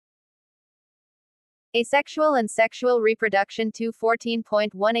Asexual and sexual reproduction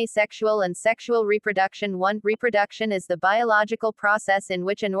 2:14.1 Asexual and sexual reproduction 1. Reproduction is the biological process in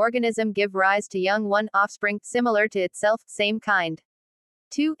which an organism give rise to young one offspring, similar to itself, same kind.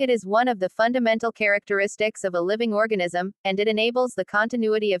 2. It is one of the fundamental characteristics of a living organism, and it enables the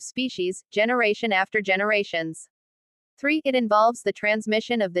continuity of species, generation after generations. 3. It involves the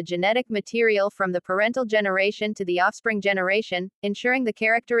transmission of the genetic material from the parental generation to the offspring generation, ensuring the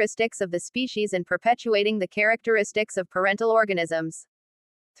characteristics of the species and perpetuating the characteristics of parental organisms.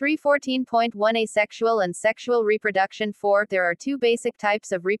 3:14.1 Asexual and sexual reproduction 4. There are two basic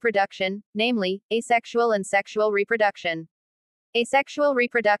types of reproduction, namely, asexual and sexual reproduction. Asexual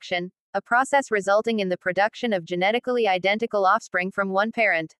reproduction, a process resulting in the production of genetically identical offspring from one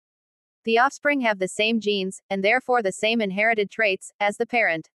parent. The offspring have the same genes, and therefore the same inherited traits, as the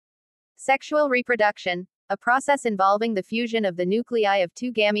parent. Sexual reproduction, a process involving the fusion of the nuclei of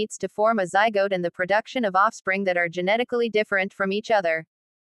two gametes to form a zygote and the production of offspring that are genetically different from each other.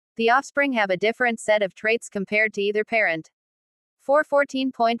 The offspring have a different set of traits compared to either parent.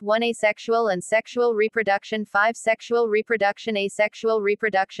 4:14.1 Asexual and sexual reproduction 5. Sexual reproduction Asexual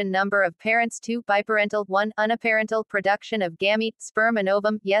reproduction number of parents 2. Biparental 1. Uniparental production of gamete, sperm and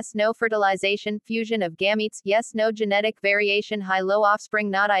ovum, yes no fertilization, fusion of gametes, yes no genetic variation high-low offspring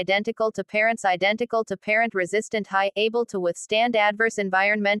not identical to parents identical to parent resistant high, able to withstand adverse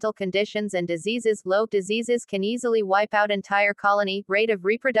environmental conditions and diseases low, diseases can easily wipe out entire colony, rate of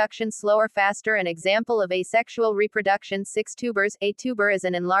reproduction slower faster An example of asexual reproduction 6. Tubers. A tuber is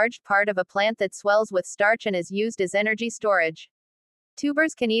an enlarged part of a plant that swells with starch and is used as energy storage.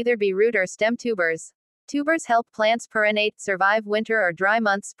 Tubers can either be root or stem tubers. Tubers help plants perennate, survive winter or dry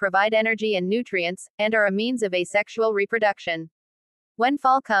months, provide energy and nutrients, and are a means of asexual reproduction. When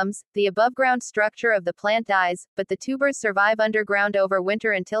fall comes, the above-ground structure of the plant dies, but the tubers survive underground over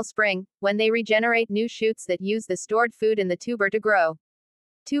winter until spring, when they regenerate new shoots that use the stored food in the tuber to grow.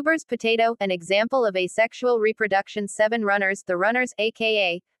 Tubers potato, an example of asexual reproduction 7. Runners. The runners,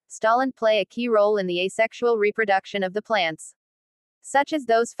 aka stolon, play a key role in the asexual reproduction of the plants. Such as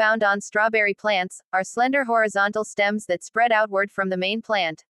those found on strawberry plants, are slender horizontal stems that spread outward from the main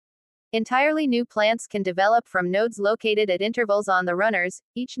plant. Entirely new plants can develop from nodes located at intervals on the runners,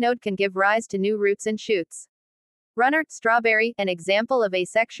 each node can give rise to new roots and shoots. Runner, strawberry, an example of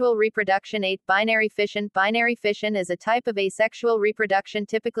asexual reproduction 8. Binary fission. Binary fission is a type of asexual reproduction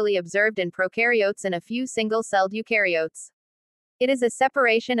typically observed in prokaryotes and a few single-celled eukaryotes. It is a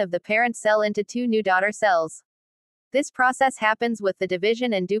separation of the parent cell into two new daughter cells. This process happens with the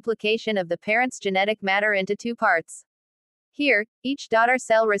division and duplication of the parent's genetic matter into two parts. Here, each daughter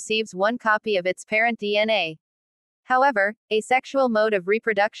cell receives one copy of its parent DNA. However, asexual mode of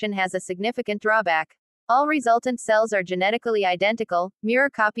reproduction has a significant drawback. All resultant cells are genetically identical, mirror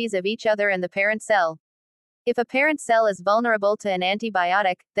copies of each other and the parent cell. If a parent cell is vulnerable to an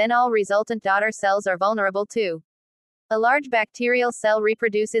antibiotic, then all resultant daughter cells are vulnerable too. A large bacterial cell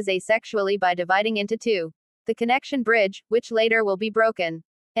reproduces asexually by dividing into two. The connection bridge, which later will be broken.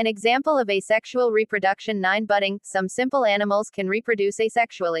 An example of asexual reproduction 9. Budding. Some simple animals can reproduce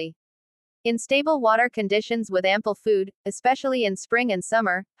asexually. In stable water conditions with ample food, especially in spring and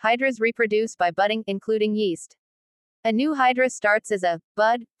summer, hydras reproduce by budding, including yeast. A new hydra starts as a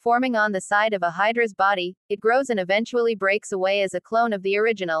bud, forming on the side of a hydra's body, it grows and eventually breaks away as a clone of the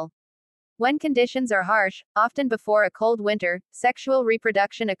original. When conditions are harsh, often before a cold winter, sexual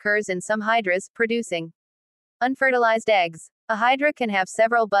reproduction occurs in some hydras, producing unfertilized eggs. A hydra can have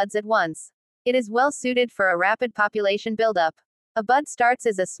several buds at once. It is well suited for a rapid population buildup. A bud starts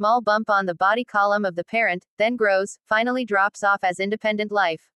as a small bump on the body column of the parent, then grows, finally drops off as independent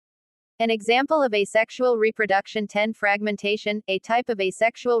life. An example of asexual reproduction 10. Fragmentation, a type of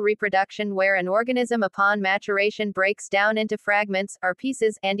asexual reproduction where an organism upon maturation breaks down into fragments, or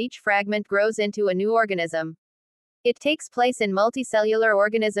pieces, and each fragment grows into a new organism. It takes place in multicellular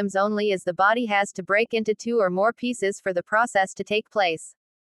organisms only as the body has to break into two or more pieces for the process to take place.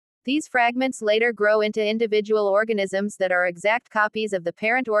 These fragments later grow into individual organisms that are exact copies of the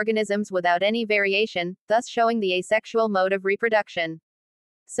parent organisms without any variation, thus showing the asexual mode of reproduction.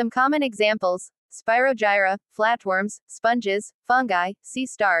 Some common examples: Spirogyra, flatworms, sponges, fungi, sea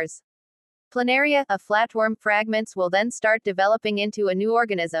stars. Planaria, a flatworm, fragments will then start developing into a new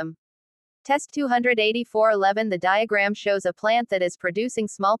organism. Test 284-11. The diagram shows a plant that is producing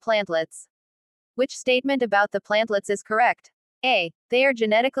small plantlets. Which statement about the plantlets is correct? A. They are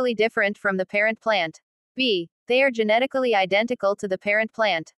genetically different from the parent plant. B. They are genetically identical to the parent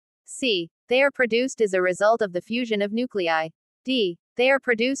plant. C. They are produced as a result of the fusion of nuclei. D. They are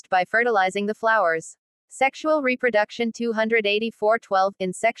produced by fertilizing the flowers. Sexual reproduction 284-12.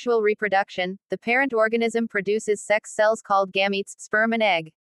 In sexual reproduction, the parent organism produces sex cells called gametes, sperm and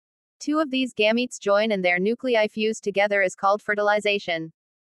egg. Two of these gametes join and their nuclei fuse together is called fertilization.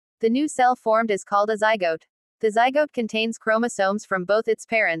 The new cell formed is called a zygote. The zygote contains chromosomes from both its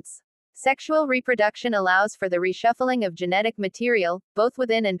parents. Sexual reproduction allows for the reshuffling of genetic material, both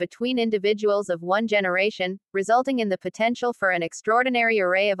within and between individuals of one generation, resulting in the potential for an extraordinary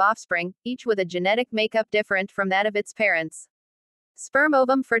array of offspring, each with a genetic makeup different from that of its parents. Sperm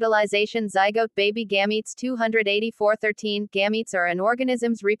ovum fertilization zygote baby gametes 284-13. Gametes are an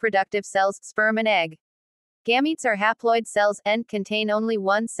organism's reproductive cells, sperm and egg. Gametes are haploid cells and contain only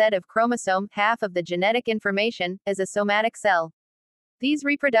one set of chromosome, half of the genetic information, as a somatic cell. These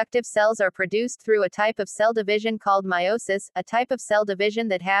reproductive cells are produced through a type of cell division called meiosis, a type of cell division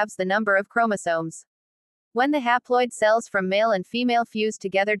that halves the number of chromosomes. When the haploid cells from male and female fuse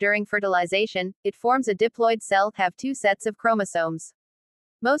together during fertilization, it forms a diploid cell, have two sets of chromosomes.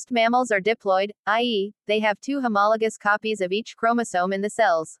 Most mammals are diploid, i.e., they have two homologous copies of each chromosome in the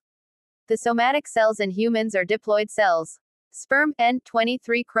cells. The somatic cells in humans are diploid cells. Sperm,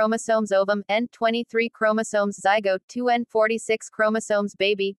 N23 chromosomes. Ovum, N23 chromosomes. Zygote, 2N46 chromosomes.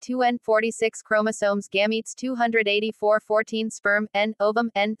 Baby, 2N46 chromosomes. Gametes, 284-14. Sperm, N.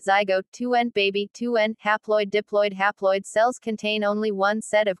 Ovum, N. Zygote, 2N. Baby, 2N. Haploid. Diploid. Haploid cells contain only one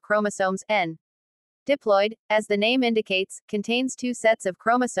set of chromosomes, N. Diploid, as the name indicates, contains two sets of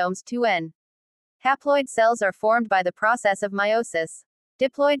chromosomes, 2N. Haploid cells are formed by the process of meiosis.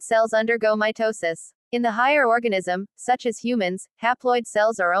 Diploid cells undergo mitosis. In the higher organism, such as humans, haploid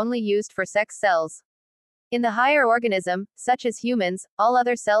cells are only used for sex cells. In the higher organism, such as humans, all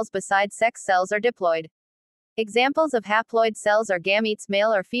other cells besides sex cells are diploid. Examples of haploid cells are gametes,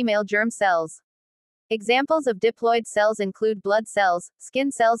 male or female germ cells. Examples of diploid cells include blood cells,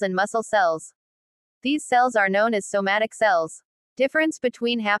 skin cells and muscle cells. These cells are known as somatic cells. Difference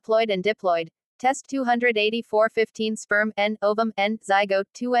between haploid and diploid. Test 284-15. Sperm, N. Ovum, N. Zygote,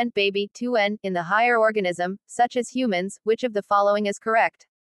 2N. Baby, 2N. In the higher organism, such as humans, which of the following is correct?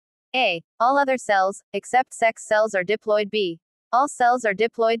 A. All other cells, except sex cells, are diploid. B. All cells are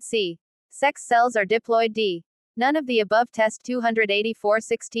diploid. C. Sex cells are diploid. D. None of the above. Test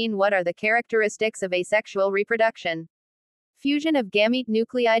 284-16. What are the characteristics of asexual reproduction? Fusion of gamete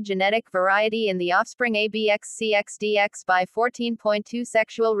nuclei. Genetic variety in the offspring. ABXCXDX by 14.2.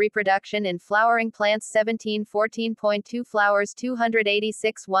 Sexual reproduction in flowering plants. 1714.2. Flowers.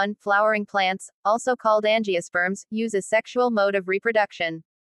 286.1. Flowering plants, also called angiosperms, use a sexual mode of reproduction.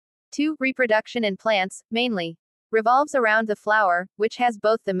 2. Reproduction in plants, mainly, revolves around the flower, which has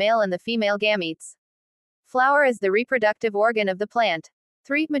both the male and the female gametes. Flower is the reproductive organ of the plant.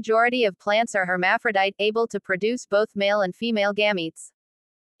 3. Majority of plants are hermaphrodite, able to produce both male and female gametes.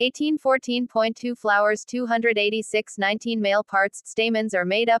 1814.2. Flowers. 286.19. Male parts, stamens, are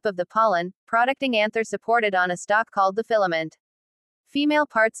made up of the pollen, producing anther supported on a stalk called the filament. Female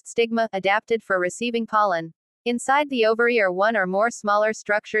parts, stigma, adapted for receiving pollen. Inside the ovary are one or more smaller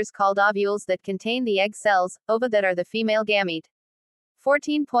structures called ovules that contain the egg cells, ova that are the female gamete.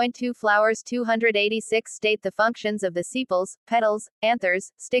 14.2. Flowers. 286. State the functions of the sepals, petals,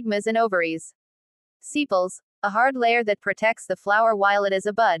 anthers, stigmas and ovaries. Sepals, a hard layer that protects the flower while it is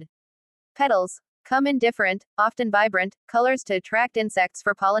a bud. Petals, come in different, often vibrant, colors to attract insects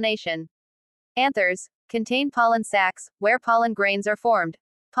for pollination. Anthers, contain pollen sacs, where pollen grains are formed.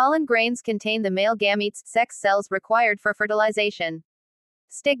 Pollen grains contain the male gametes, sex cells required for fertilization.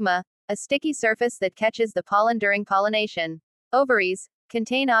 Stigma, a sticky surface that catches the pollen during pollination. Ovaries,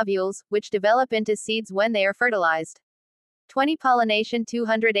 contain ovules, which develop into seeds when they are fertilized. 20. Pollination.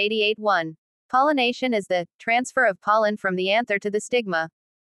 288.1. Pollination is the transfer of pollen from the anther to the stigma.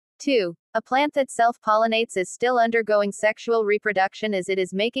 2. A plant that self-pollinates is still undergoing sexual reproduction as it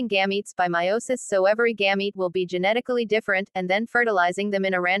is making gametes by meiosis, so every gamete will be genetically different, and then fertilizing them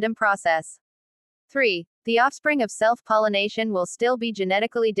in a random process. 3. The offspring of self-pollination will still be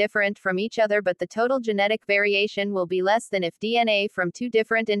genetically different from each other, but the total genetic variation will be less than if DNA from two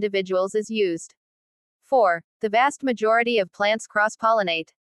different individuals is used. 4. The vast majority of plants cross-pollinate.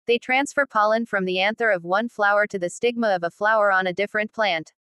 They transfer pollen from the anther of one flower to the stigma of a flower on a different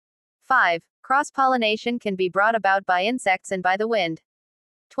plant. 5. Cross-pollination can be brought about by insects and by the wind.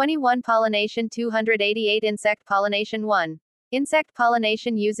 21. Pollination. 288. Insect pollination. 1. Insect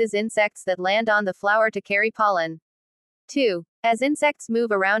pollination uses insects that land on the flower to carry pollen. 2. As insects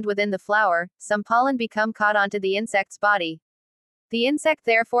move around within the flower, some pollen become caught onto the insect's body. The insect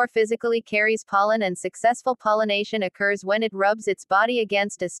therefore physically carries pollen, and successful pollination occurs when it rubs its body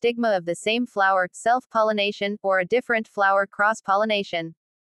against a stigma of the same flower, self-pollination, or a different flower, cross-pollination.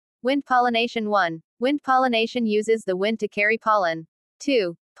 Wind pollination. 1. Wind pollination uses the wind to carry pollen.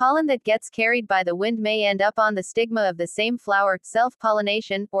 2. Pollen that gets carried by the wind may end up on the stigma of the same flower,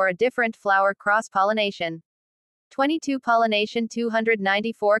 self-pollination, or a different flower, cross-pollination. 22. Pollination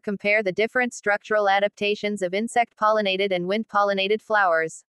 294. Compare the different structural adaptations of insect-pollinated and wind-pollinated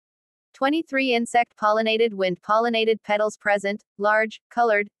flowers. 23. Insect-pollinated, wind-pollinated petals present, large,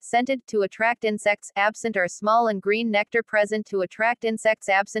 colored, scented, to attract insects, absent or small and green nectar present to attract insects,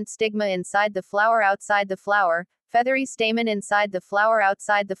 absent stigma inside the flower, outside the flower, feathery stamen inside the flower,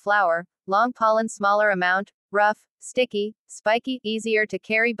 outside the flower, long pollen, smaller amount, rough, sticky, spiky, easier to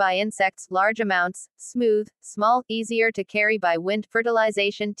carry by insects, large amounts, smooth, small, easier to carry by wind.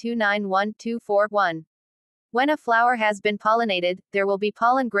 Fertilization 291241. When a flower has been pollinated, there will be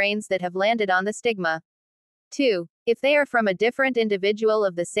pollen grains that have landed on the stigma. 2. If they are from a different individual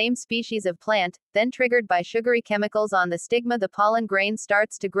of the same species of plant, then triggered by sugary chemicals on the stigma, the pollen grain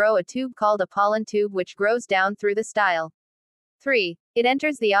starts to grow a tube called a pollen tube, which grows down through the style. 3. It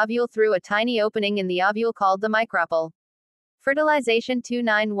enters the ovule through a tiny opening in the ovule called the micropyle. Fertilization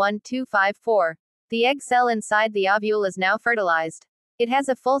 291254. The egg cell inside the ovule is now fertilized. It has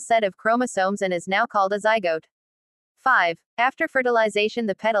a full set of chromosomes and is now called a zygote. 5. After fertilization,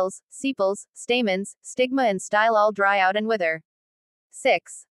 the petals, sepals, stamens, stigma and style all dry out and wither.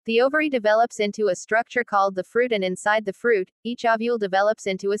 6. The ovary develops into a structure called the fruit, and inside the fruit, each ovule develops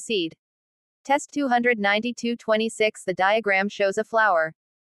into a seed. Test 292-26. The diagram shows a flower.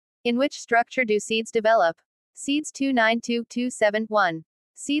 In which structure do seeds develop? Seeds 292-271.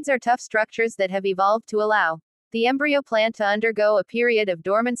 Seeds are tough structures that have evolved to allow the embryo plant to undergo a period of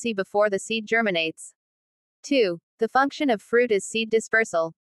dormancy before the seed germinates. 2. The function of fruit is seed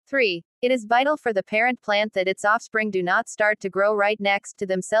dispersal. 3. It is vital for the parent plant that its offspring do not start to grow right next to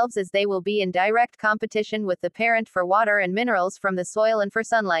themselves, as they will be in direct competition with the parent for water and minerals from the soil and for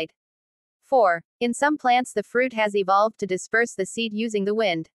sunlight. 4. In some plants, the fruit has evolved to disperse the seed using the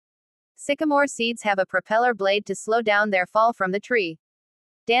wind. Sycamore seeds have a propeller blade to slow down their fall from the tree.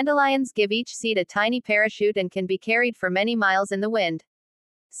 Dandelions give each seed a tiny parachute and can be carried for many miles in the wind.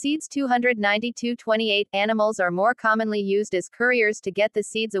 Seeds 292-28. Animals are more commonly used as couriers to get the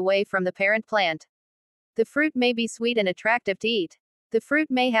seeds away from the parent plant. The fruit may be sweet and attractive to eat. The fruit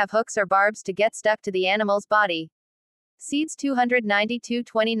may have hooks or barbs to get stuck to the animal's body. Seeds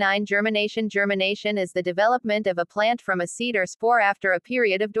 292-29. Germination. Germination is the development of a plant from a seed or spore after a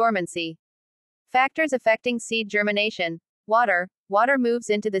period of dormancy. Factors affecting seed germination. Water. Water moves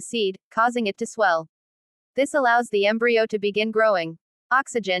into the seed, causing it to swell. This allows the embryo to begin growing.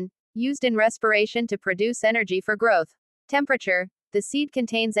 Oxygen, used in respiration to produce energy for growth. Temperature. The seed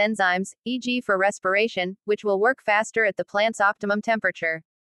contains enzymes, e.g. for respiration, which will work faster at the plant's optimum temperature.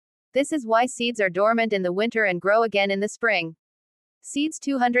 This is why seeds are dormant in the winter and grow again in the spring. Seeds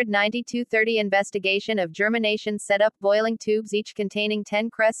 292-30. Investigation of germination. Set up boiling tubes, each containing 10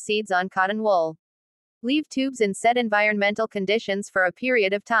 cress seeds, on cotton wool. Leave tubes in set environmental conditions for a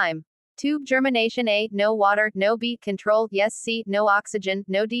period of time. Tube germination. A. No water, no B. Control, yes. C. No oxygen,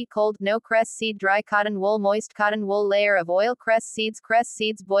 no D. Cold, no cress seed. Dry cotton wool, moist cotton wool. Layer of oil. Cress seeds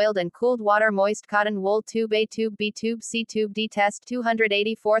boiled and cooled water. Moist cotton wool. Tube A. Tube B. Tube C. Tube D. Test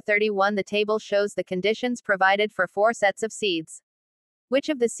 284-31. The table shows the conditions provided for 4 sets of seeds. Which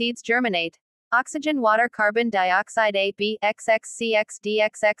of the seeds germinate? Oxygen, water, carbon dioxide. A, B, XX, CX,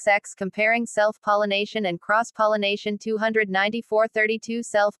 DXXX. Comparing self-pollination and cross-pollination. 294-32.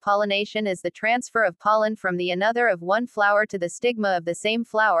 Self-pollination is the transfer of pollen from the another of one flower to the stigma of the same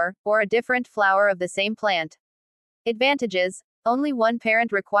flower, or a different flower of the same plant. Advantages: only one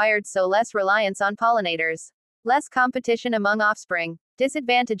parent required, so less reliance on pollinators. Less competition among offspring.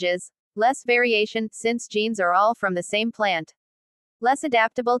 Disadvantages: less variation, since genes are all from the same plant. Less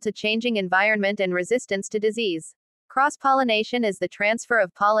adaptable to changing environment and resistance to disease. Cross-pollination is the transfer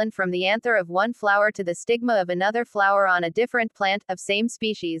of pollen from the anther of one flower to the stigma of another flower on a different plant, of same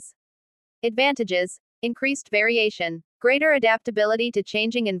species. Advantages: increased variation, greater adaptability to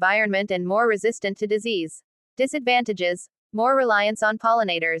changing environment and more resistant to disease. Disadvantages: more reliance on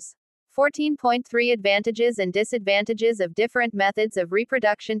pollinators. 14.3 Advantages and disadvantages of different methods of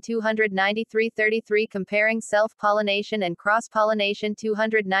reproduction. 293-33. Comparing self-pollination and cross-pollination.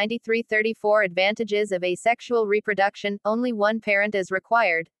 293-34. Advantages of asexual reproduction: only one parent is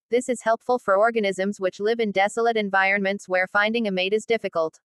required. This is helpful for organisms which live in desolate environments where finding a mate is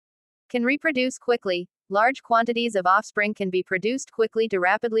difficult. Can reproduce quickly. Large quantities of offspring can be produced quickly to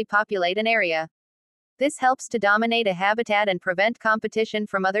rapidly populate an area. This helps to dominate a habitat and prevent competition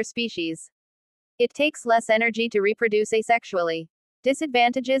from other species. It takes less energy to reproduce asexually.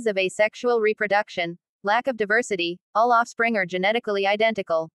 Disadvantages of asexual reproduction: lack of diversity, all offspring are genetically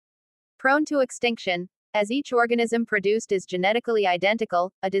identical. Prone to extinction. As each organism produced is genetically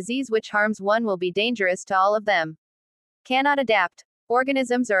identical, a disease which harms one will be dangerous to all of them. Cannot adapt.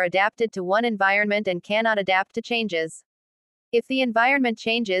 Organisms are adapted to one environment and cannot adapt to changes. If the environment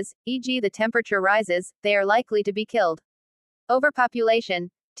changes, e.g., the temperature rises, they are likely to be killed.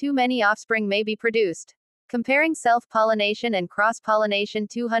 Overpopulation. Too many offspring may be produced. Comparing self-pollination and cross-pollination.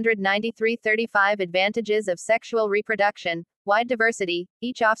 293-35 Advantages of sexual reproduction. Wide diversity.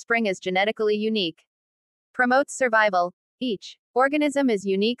 Each offspring is genetically unique. Promotes survival. Each organism is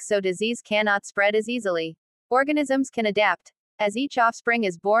unique, so disease cannot spread as easily. Organisms can adapt. As each offspring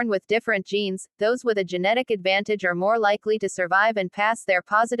is born with different genes, those with a genetic advantage are more likely to survive and pass their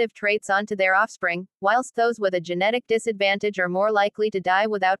positive traits on to their offspring, whilst those with a genetic disadvantage are more likely to die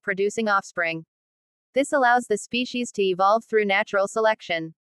without producing offspring. This allows the species to evolve through natural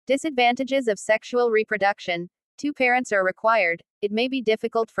selection. Disadvantages of sexual reproduction. Two parents are required. It may be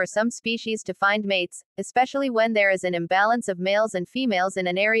difficult for some species to find mates, especially when there is an imbalance of males and females in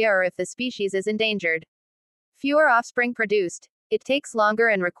an area or if the species is endangered. Fewer offspring produced. It takes longer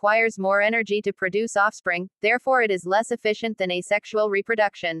and requires more energy to produce offspring, therefore it is less efficient than asexual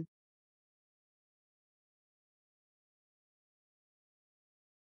reproduction.